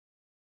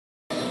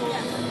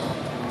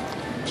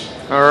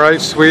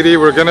Alright, sweetie,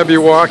 we're going to be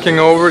walking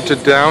over to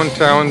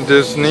downtown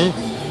Disney.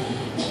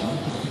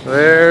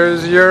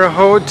 There's your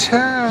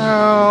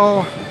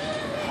hotel.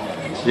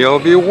 You'll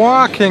be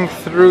walking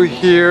through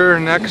here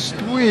next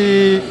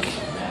week.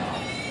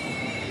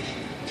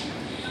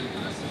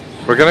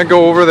 We're going to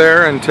go over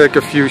there and take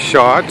a few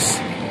shots.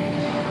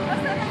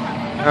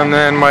 And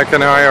then Mike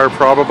and I are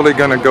probably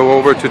going to go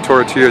over to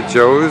Tortilla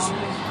Joe's,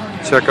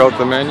 check out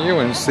the menu,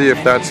 and see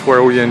if that's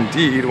where we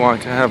indeed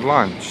want to have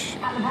lunch.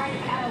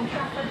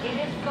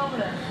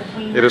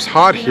 It is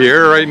hot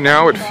here right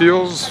now. It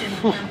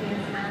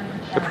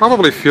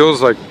probably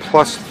feels like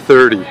plus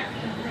 30.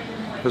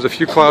 There's a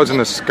few clouds in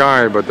the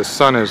sky, but the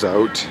sun is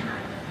out.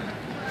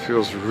 It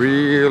feels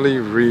really,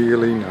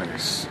 really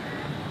nice.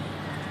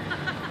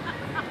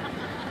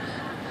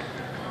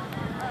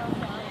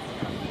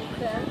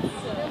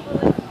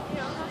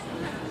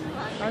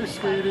 Hi,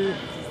 sweetie.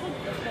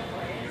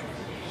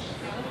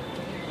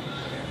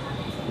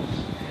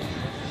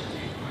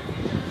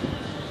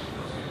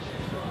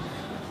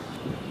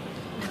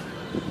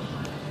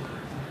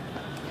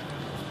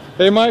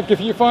 Hey Mike, if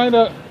you find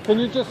can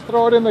you just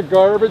throw it in the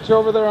garbage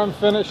over there? I'm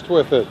finished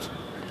with it.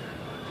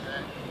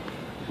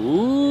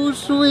 Ooh,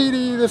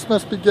 sweetie, this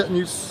must be getting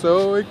you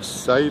so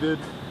excited.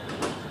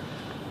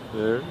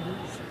 There it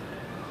is.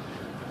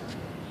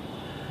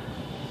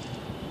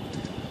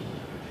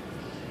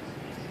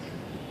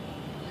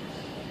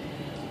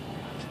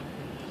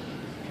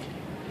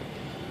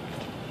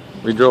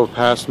 We drove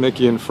past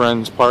Mickey and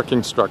Friends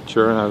parking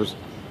structure and I was...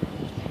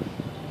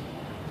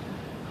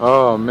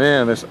 Oh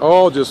man, this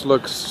all just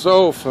looks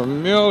so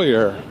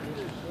familiar.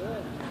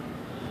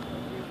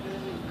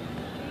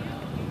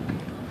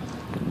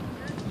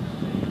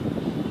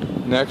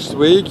 Next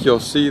week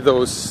you'll see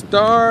those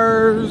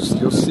stars,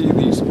 you'll see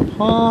these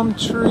palm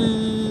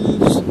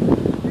trees,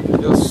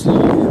 you'll see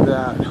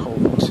that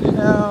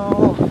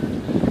hotel.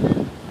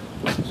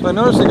 So I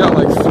noticed they got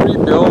like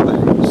 3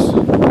 buildings.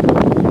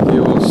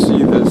 You will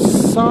see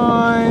this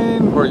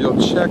sign where you'll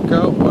check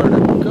out where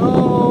to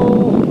go.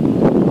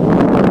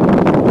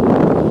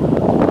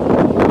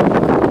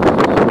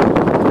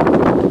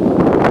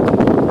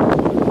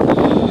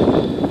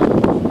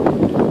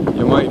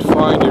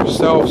 Find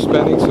yourself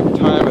spending some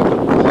time at the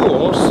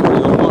pool, so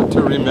you'll want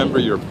to remember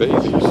your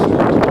bathing suit. Yeah,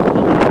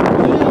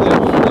 they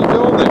have 3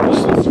 buildings.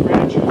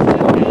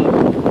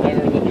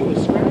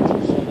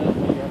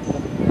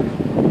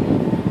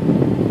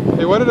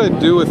 Hey, what did I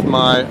do with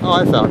my... Oh,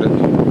 I found it.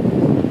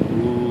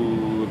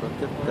 Ooh,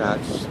 look at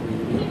that, sweetie.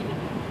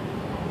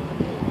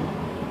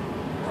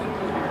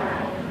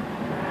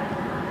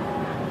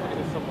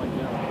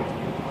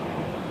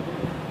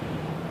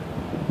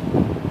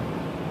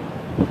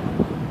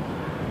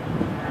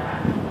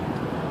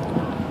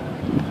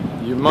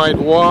 You might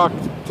walk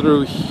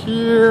through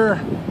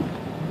here.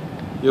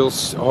 You'll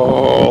see,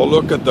 oh,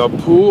 look at the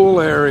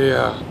pool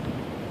area.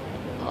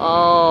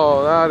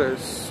 Oh, that is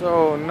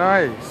so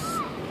nice.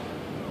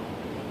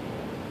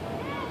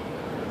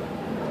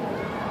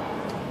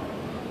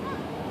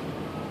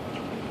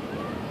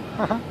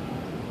 I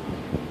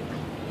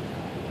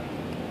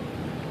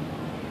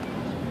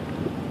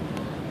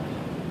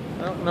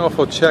don't know if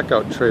we'll check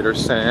out Trader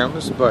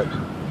Sam's, but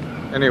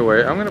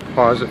anyway, I'm going to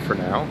pause it for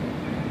now.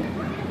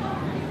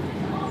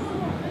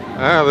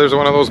 Ah, there's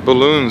one of those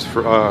balloons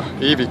for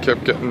Evie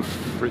kept getting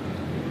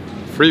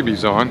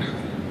freebies on.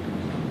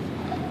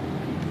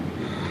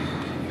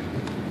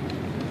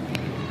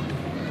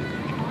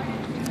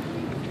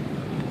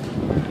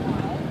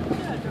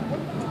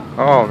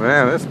 Oh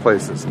man, this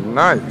place is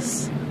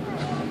nice.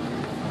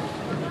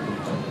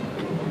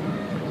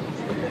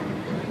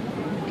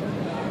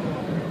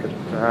 Look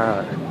at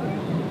that.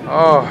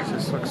 Oh, it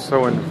just looks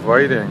so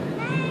inviting.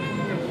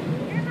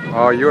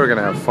 Oh, you are going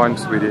to have fun,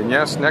 sweetie. And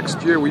yes,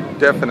 next year we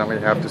definitely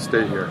have to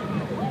stay here.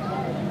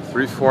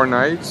 3-4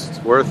 nights, it's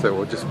worth it.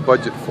 We'll just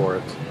budget for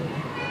it.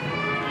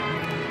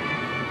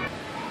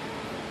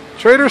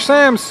 Trader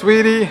Sam's,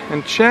 sweetie.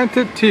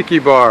 Enchanted Tiki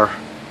Bar.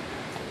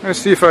 I'm going to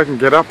see if I can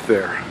get up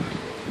there.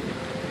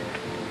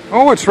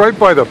 Oh, it's right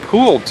by the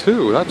pool,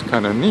 too. That's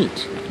kind of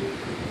neat.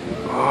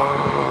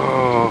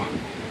 Oh,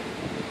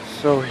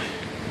 so...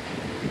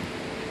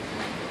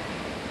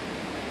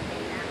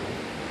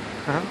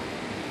 Huh?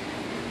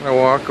 I'm gonna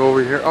walk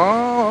over here.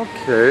 Oh,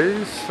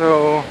 okay,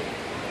 so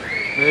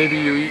maybe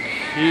you eat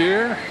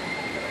here.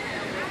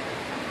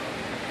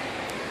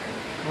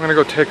 I'm gonna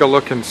go take a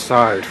look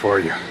inside for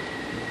you.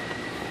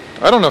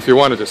 I don't know if you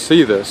wanted to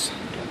see this.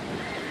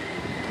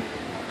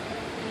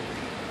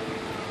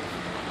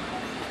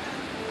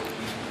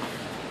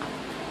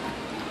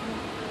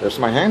 There's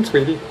my hand,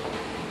 sweetie.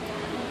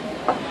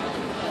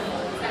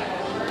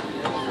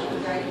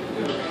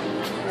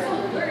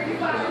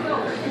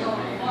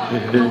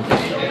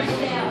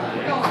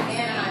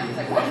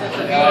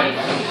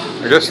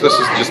 I guess this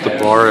is just the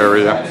bar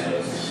area.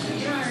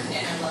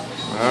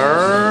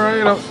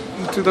 Alright, out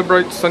into the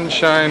bright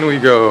sunshine we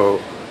go.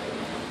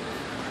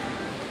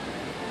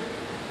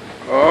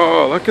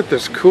 Oh, look at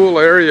this cool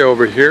area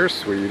over here,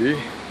 sweetie.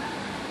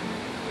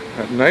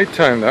 At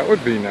nighttime, that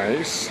would be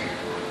nice.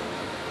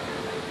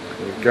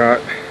 We've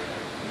got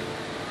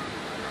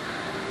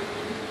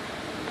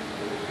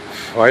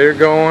fire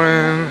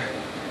going.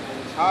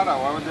 It's hot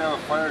out. Why would they have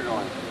a fire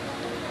going?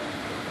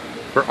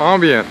 For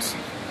ambience.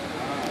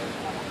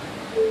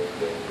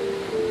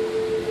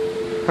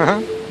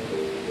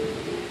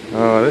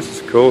 Oh,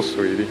 this is cool,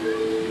 sweetie.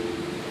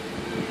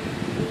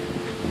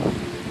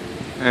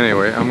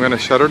 Anyway, I'm gonna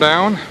shut her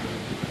down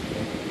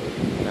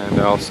and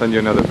I'll send you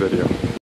another video.